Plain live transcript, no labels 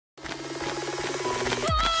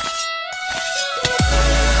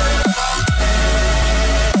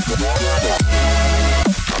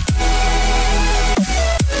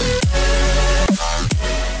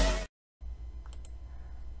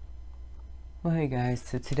Well, hey guys,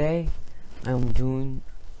 so today I'm doing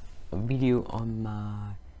a video on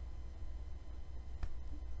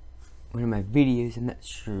one of my videos. I'm not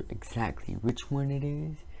sure exactly which one it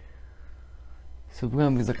is, so we're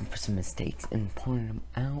gonna be looking for some mistakes and pointing them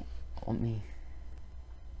out. Let me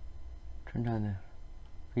turn down the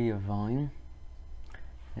video volume.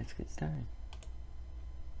 Let's get started.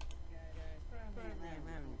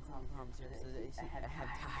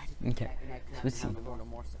 Okay, so let's see.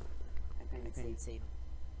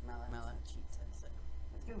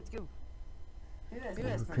 Let's go.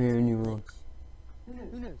 Create a new rule. Who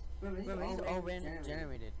knows? Remember, these are all random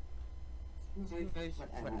generated.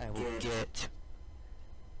 What I will get.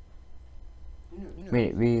 Made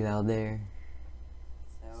it really loud there.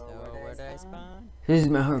 So, where did I spawn? This is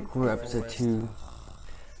my hardcore episode 2.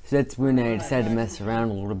 So that's when I decided to mess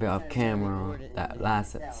around a little bit off camera that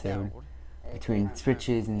last episode. Between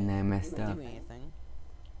switches and I messed up.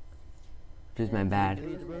 Which is my bad.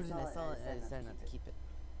 The road and I saw it and I decided not to keep it.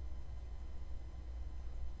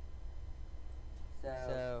 So,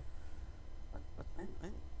 I don't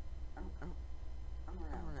know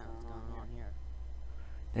what's going on here.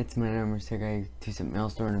 That's my number, so I gotta do something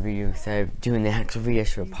else during the video. Instead of doing the actual video, I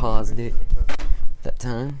should have paused it that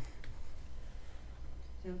time.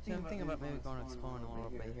 So I'm thinking about maybe going exploring a little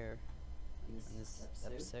bit here in this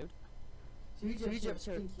episode. So each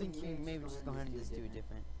episode, thinking maybe just go ahead and just do a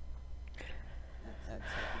different.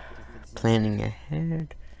 Planning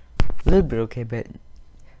ahead. A little bit okay, but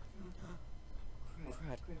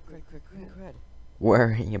Crud.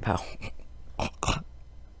 worrying about.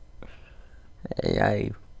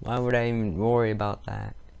 Hey, why would I even worry about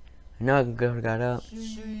that? I know I could have got up.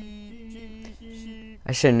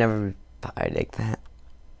 I should have never replied like that.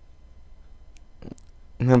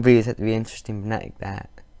 My videos have to be interesting, but not like that.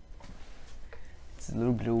 It's a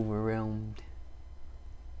little bit overwhelmed.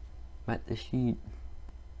 About the sheep.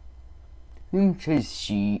 Who says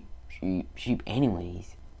sheep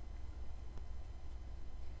anyways?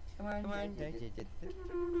 Come on.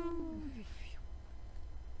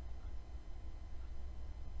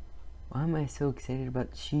 Why am I so excited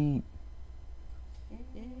about sheep?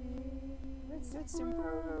 Redstone,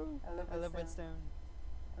 bro. I love Redstone.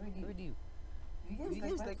 What do you? If you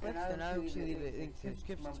guys like Redstone, I'll actually leave a link to the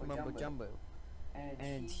description to Mumbo Jumbo.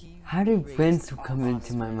 And How did friends come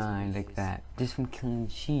into my mind like that? Just from killing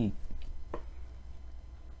sheep?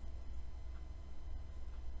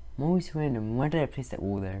 I'm always random. Why did I place that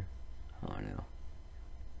wool there? I don't know.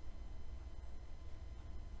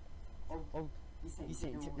 Oh, he's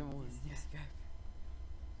saying tip number one. Yes, guy.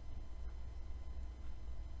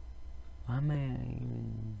 Why am I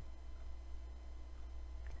even...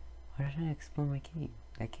 Why did I explore my cave?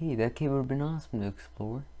 That cave would have been awesome to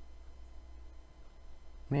explore.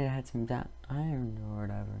 Maybe I had some iron or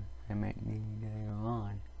whatever I might need later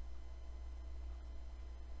on.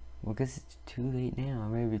 Well, I guess it's too late now. I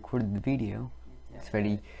already recorded the video. It's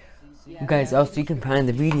ready. You guys, also you can find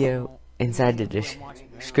the video inside the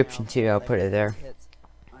description too. I'll put it there.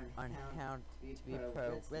 On how to be a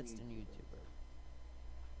pro Redstone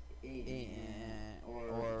YouTuber.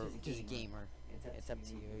 Or just a gamer. It's up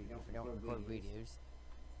to you if you don't record videos.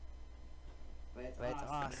 But it's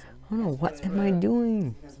awesome. Oh no, what am I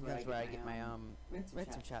doing? That's where I get my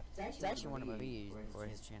redstone shop. It's actually one of my videos for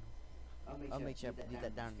his channel. I'll make sure I leave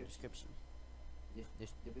that down in the description.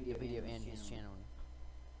 Just the video and his channel.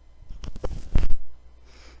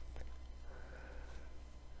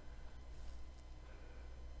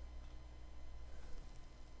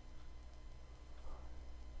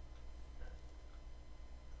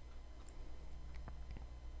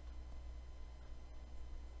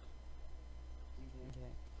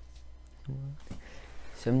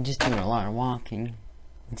 So I'm just doing a lot of walking.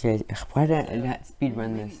 Okay, why did I not speed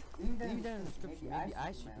run this? Leave down in the description. Maybe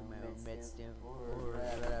I should do my own redstone or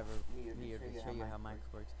whatever video to show you how mine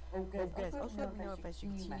works. Oh guys, also let me know if I should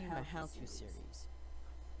continue my how-to series.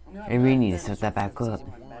 I really need to set that back up.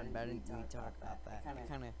 But I didn't really talk about that. It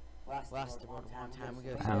kind of lasted a long time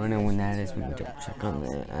ago. I don't know when that is. We can check on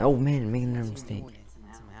that. Oh man, I'm making another mistake.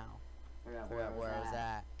 Somehow. Figure out where I was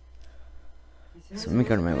at. So let me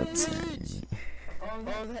go to my website.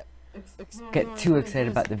 Get too excited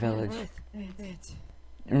about the village.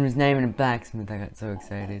 It was not even a blacksmith. I got so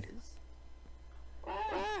excited.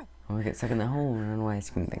 Oh, we got stuck in the hole. I don't know why I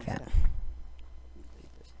screamed like that.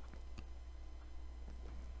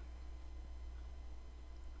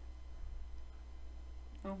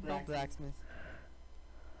 No blacksmith.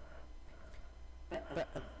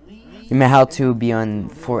 My how-to will be on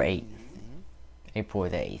 4/8. April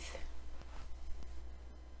the 8th.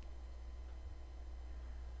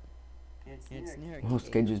 It's near a Whole cave.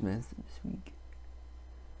 schedule's messed up this week.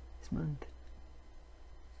 this month.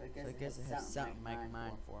 So I guess I have something to make a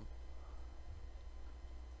mind for him.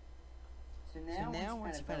 So now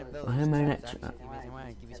once you find a village, Why am I not I want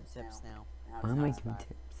to give you some tips now. Why am I giving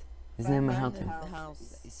tips? Isn't that my house? The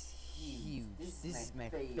house is huge. This is my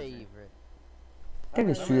favorite. That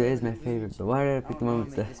is true, that is my favorite, but why did I pick the one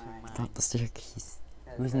with the, not the staircase?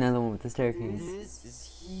 Where's another one with the staircase? This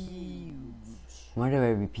is huge. Why do I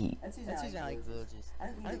repeat? That's the reason I like villages. I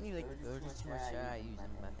don't really like villages too much, I use them,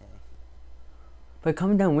 but But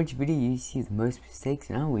comment down which video you see the most mistakes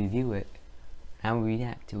and I'll review it. I'll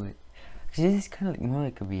react to it. Cause this is kind of like more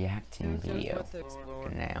like a reacting video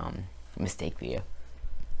than a mistake video.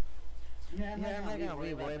 Yeah, I'm not gonna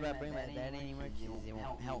really worry about bringing my dad anymore because it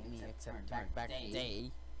won't help me except turn back the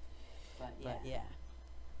day. But yeah.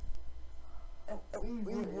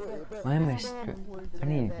 Why am I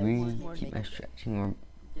need to really keep my stretching or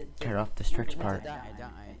cut off the stretch part.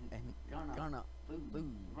 I'm gonna lose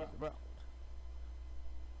the world.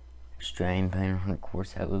 Strain playing on a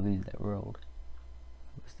course I would lose that world.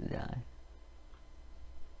 I was to die.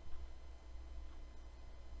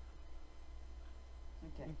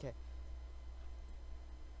 Okay.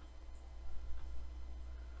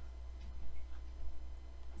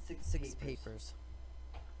 Six papers.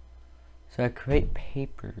 So I create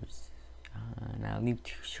papers. And I leave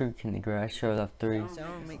 2 sugar in the grow. I showed off 3.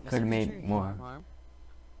 Could have made more.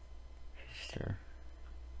 Sure.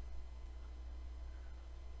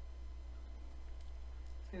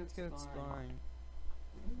 Let's go exploring.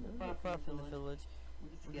 Far from the village.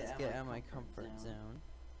 Let's get out of my comfort zone.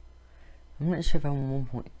 I'm not sure if I'm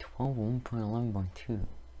 1.12 or 1.11.2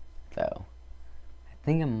 though. I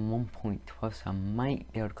think I'm 1.12, so I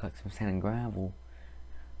might be able to collect some sand and gravel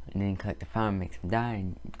and then collect the fire and make some dye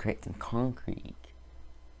and create some concrete.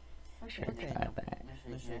 Should I try that?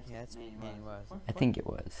 I think it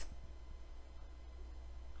was.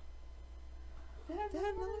 That's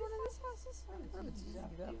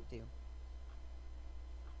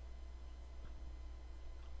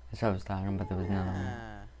what I was talking about, there was another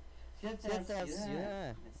one. That's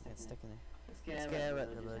stuck in there. Let's get out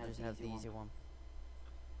of the villagers have the easy one.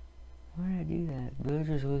 Why did I do that?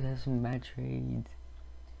 Villagers always have some bad trades.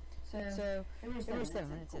 So, we're 7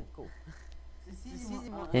 minutes in, cool.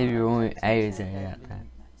 Yeah, you're only, I got that.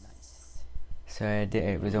 So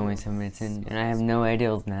it was only 7 minutes in, and I have no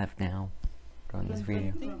ideas left now on this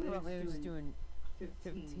video. Think about maybe just doing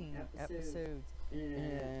 15 episodes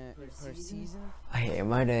per season.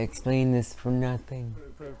 Why did I explain this for nothing?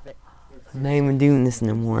 I'm not even doing this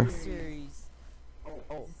no more. Series.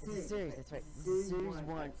 Oh, it's a series, that's right. Series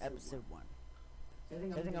 1, episode 1. So I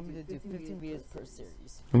think I'm gonna do 15 videos per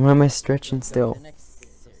series. And why am I stretching still? The next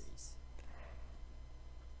series.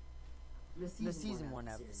 The season 1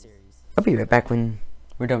 of the series. I'll be right back when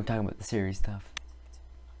we're done talking about the series stuff.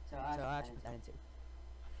 So I actually put that into.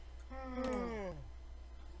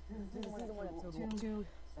 This is season 1, episode 2.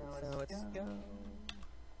 So let's go.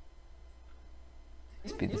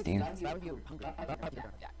 Speed this thing.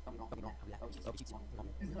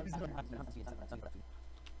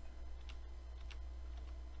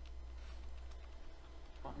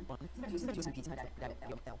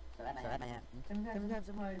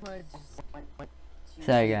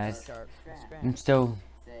 Sorry guys, I'm still,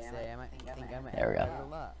 there we go.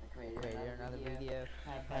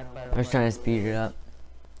 I was trying to speed it up.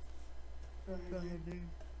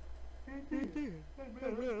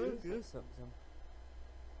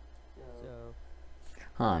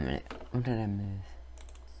 Hold on a minute, what did I miss?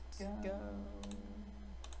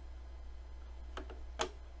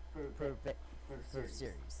 Per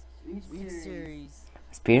series. Each series.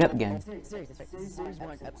 Speed up again. Series, that's right. Series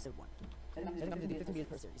 1, episode 1. I think I'm gonna do 15 videos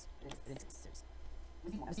per series. The next series.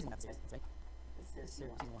 Season 1 of series, that's right. Season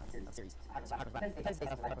 1 of series.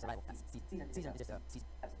 Season is just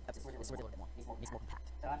episode. It's a little bit more. Makes more compact.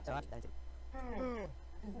 So I that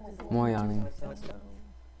into. More yawning. So let's go.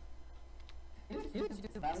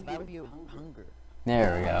 Survival view hunger. There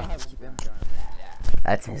we go.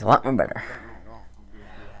 That seems a lot more better.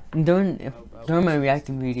 During my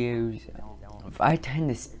reacting videos, if I tend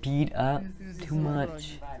to speed up too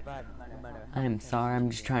much, I'm sorry, I'm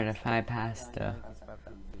just trying to bypass the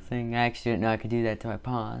thing. I actually didn't know I could do that till I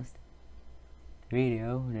paused the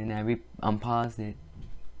video, and then I unpaused it.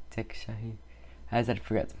 Take a shot here. I just had to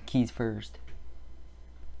figure out some keys first.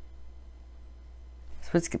 So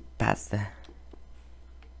let's get past the...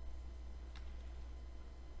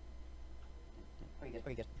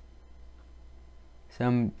 Pretty good. So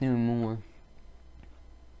I'm doing more.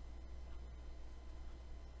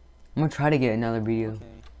 I'm gonna try to get another video.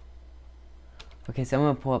 Okay, so I'm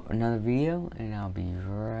gonna pull up another video and I'll be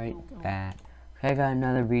right back. I got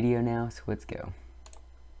another video now, so let's go.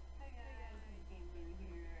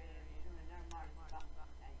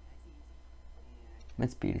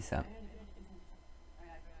 Let's speed this up.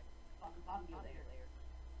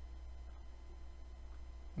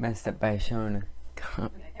 Messed up by showing a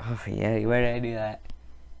oh yeah, why did I do that?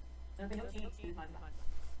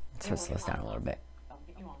 So slow us down a little bit.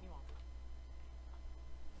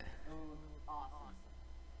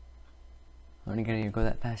 I'm only gonna go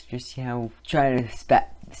that fast just see how try to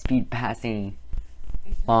speed past any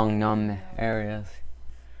long numb areas.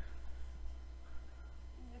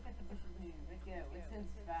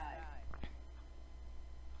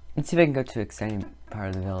 Let's see if I can go to the exciting part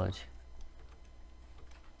of the village.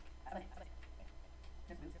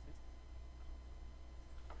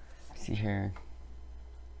 See here.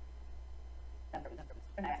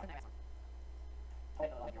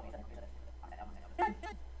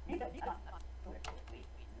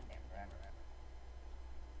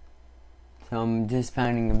 So I'm just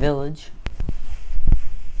finding a village.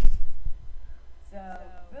 So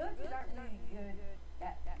villages aren't really good.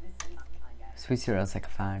 So we see what else I can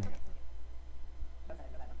find.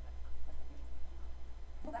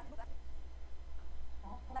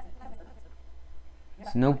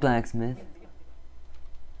 So no blacksmith.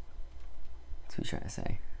 That's what he's trying to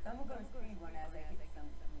say.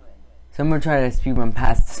 So I'm gonna try to speedrun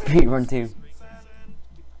past the speedrun too.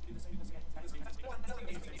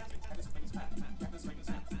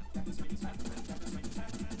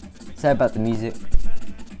 Sorry about the music.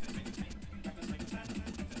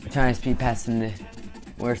 I'm trying to speed past in the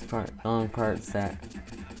worst part, long parts that.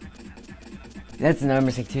 That's another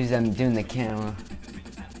mistake too, is I'm doing the camera.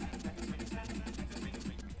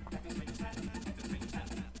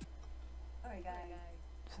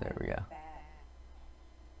 So there we go.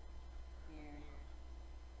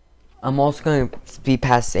 I'm also going to speed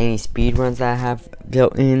past any speed runs that I have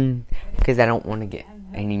built in because I don't want to get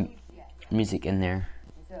any music in there,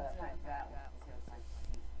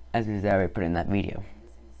 as I already put in that video.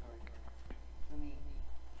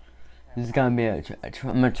 This is gonna be I'm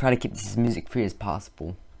gonna try to keep this music free as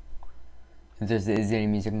possible. If there is any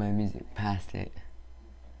music, my music past it.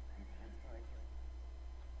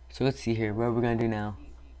 So let's see here. What are we gonna do now?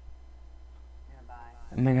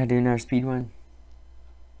 Am I gonna do another speed run?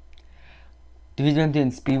 The reason I'm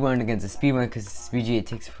doing speed run against a speed run because VGA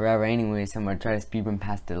takes forever anyway, so I'm gonna try to speed run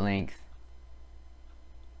past the length.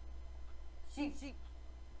 Sheep.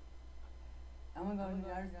 I'm gonna go do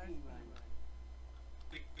our speed run.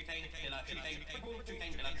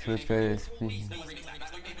 So let's go to this speed.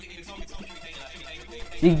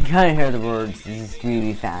 You can kind of hear the words. This is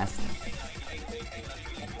really fast.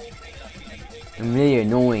 I'm really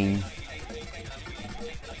annoying.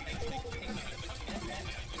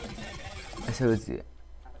 So it's there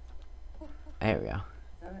we go.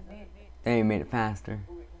 Then you made it faster.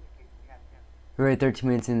 We're already 13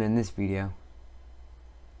 minutes in this video.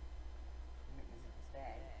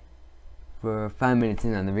 We're 5 minutes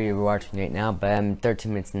in on the video we're watching right now, but I'm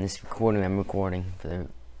 13 minutes in this recording. I'm recording for the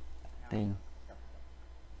thing.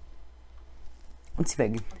 Let's see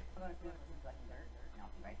if I can.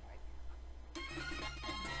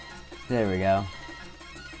 There we go.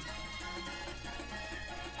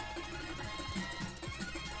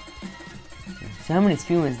 So how many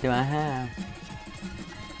speedruns do I have?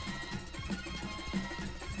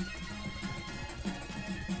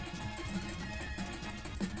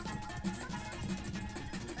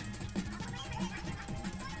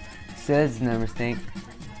 So that's another mistake.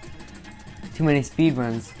 Too many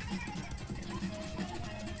speedruns.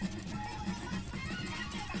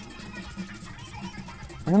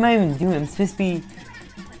 What am I even doing? I'm supposed to be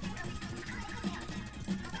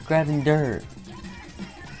grabbing dirt.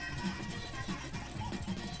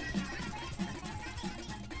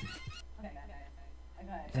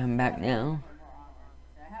 I'm back now.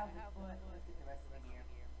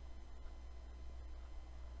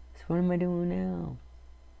 So what am I doing now?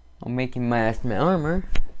 I'm making my armor.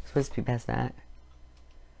 Supposed to be past that.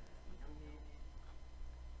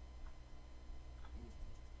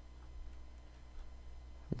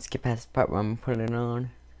 Let's get past the part where I'm putting it on.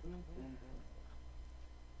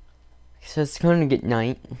 So it's going to get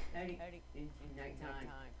night.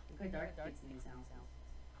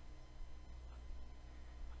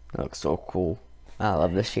 That looks so cool. I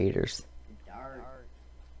love the shaders.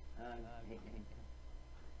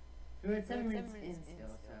 We're at 7 minutes in still,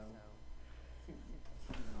 so.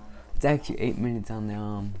 It's actually 8 minutes on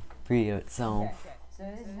the video itself. So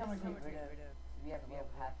this is how much we have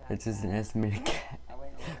half. It's just an estimated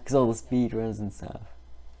because all the speed runs and stuff.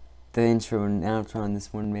 The intro and outro on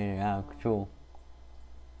this one made it out of control.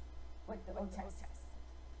 What the chest?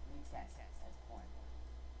 Chest. That's porn.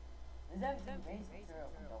 Is that basic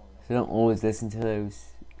or So don't always listen to those.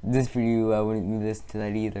 Just for you, I wouldn't listen to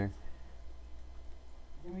that either.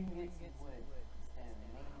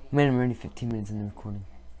 Man, I'm already 15 minutes in the recording.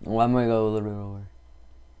 Well, I'm gonna go a little bit over.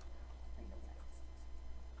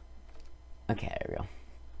 Okay, there we go.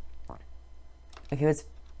 Okay, let's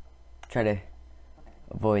try to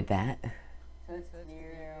avoid that. So it's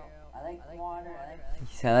clear. I like water.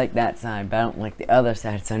 So I like that side, but I don't like the other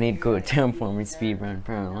side, so I need to go to Terraforming speedrun,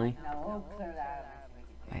 apparently. Now we'll clear that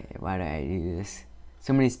out. Wait, why do I do this?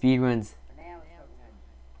 So many speedruns.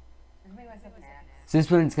 So this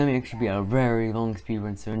one's gonna actually be a very long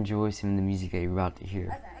speedrun, so enjoy some of the music that you're about to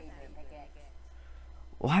hear.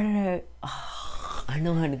 Why did I... Oh, I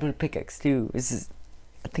know how to do a pickaxe too. This is...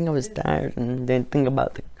 I think I was tired and didn't think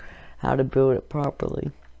about how to build it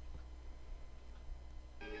properly.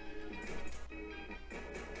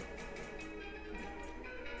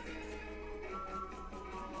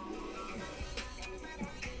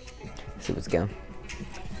 So let's go.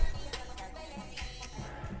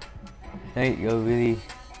 There you go, really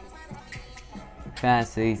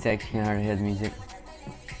fast, so it's actually hard to hear the music.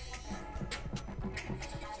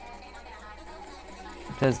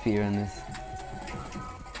 Let's speedrun this.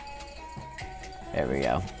 There we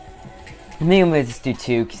go. I think I'm gonna just do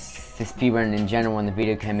 2, because the speedrun in general on the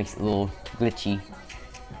video kind of makes it a little glitchy.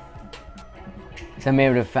 So I'm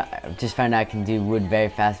able to just find out I can do wood very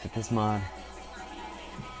fast with this mod.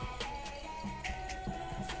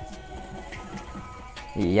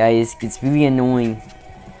 Yeah, it's really annoying.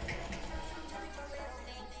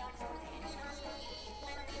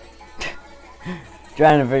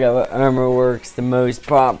 Trying to figure out what armor works the most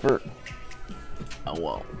proper. Oh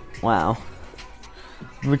well, wow.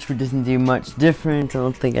 Which doesn't do much different.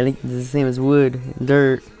 I think it's the same as wood and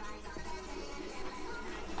dirt.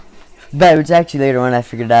 But which actually later on I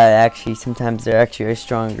figured out actually sometimes they're actually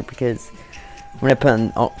stronger, because when I put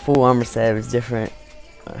on full armor set it was different.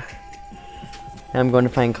 Now I'm going to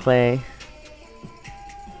find clay.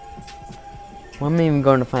 Why am I even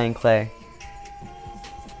going to find clay?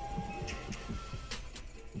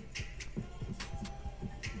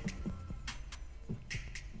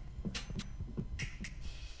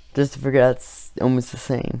 Just to figure out it's almost the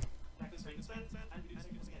same.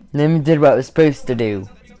 And then we did what I was supposed to do.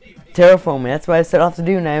 Terraforming, that's what I set off to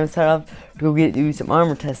do, and I set off to go do some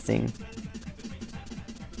armor testing.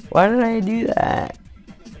 Why did I do that?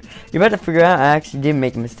 You're about to figure out I actually did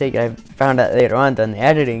make a mistake. I found out later on during the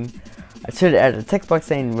editing. I should have added a text box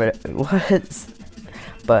saying what it was,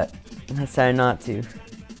 but I decided not to.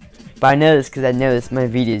 But I know this because I noticed my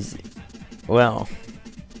videos well.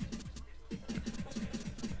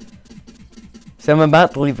 So I'm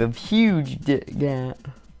about to leave a huge gap.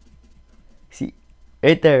 See,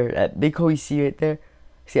 right there, that big hole you see right there.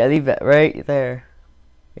 See, I leave that right there.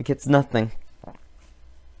 It gets nothing.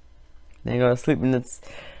 Then I go to sleep, and it's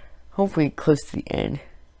hopefully close to the end.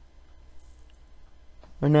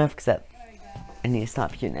 Enough, because I need to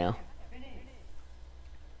stop here now.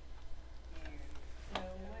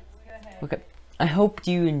 Okay, I hope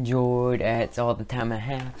you enjoyed. It's all the time I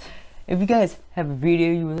have. If you guys have a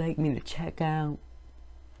video you would like me to check out,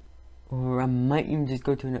 or I might even just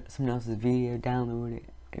go to someone else's video, download it,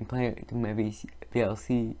 and play it through my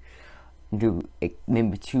VLC, and do it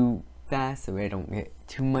maybe too fast so I don't get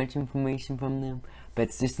too much information from them, but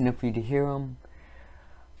it's just enough for you to hear them.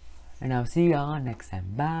 And I'll see y'all next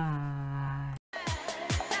time. Bye.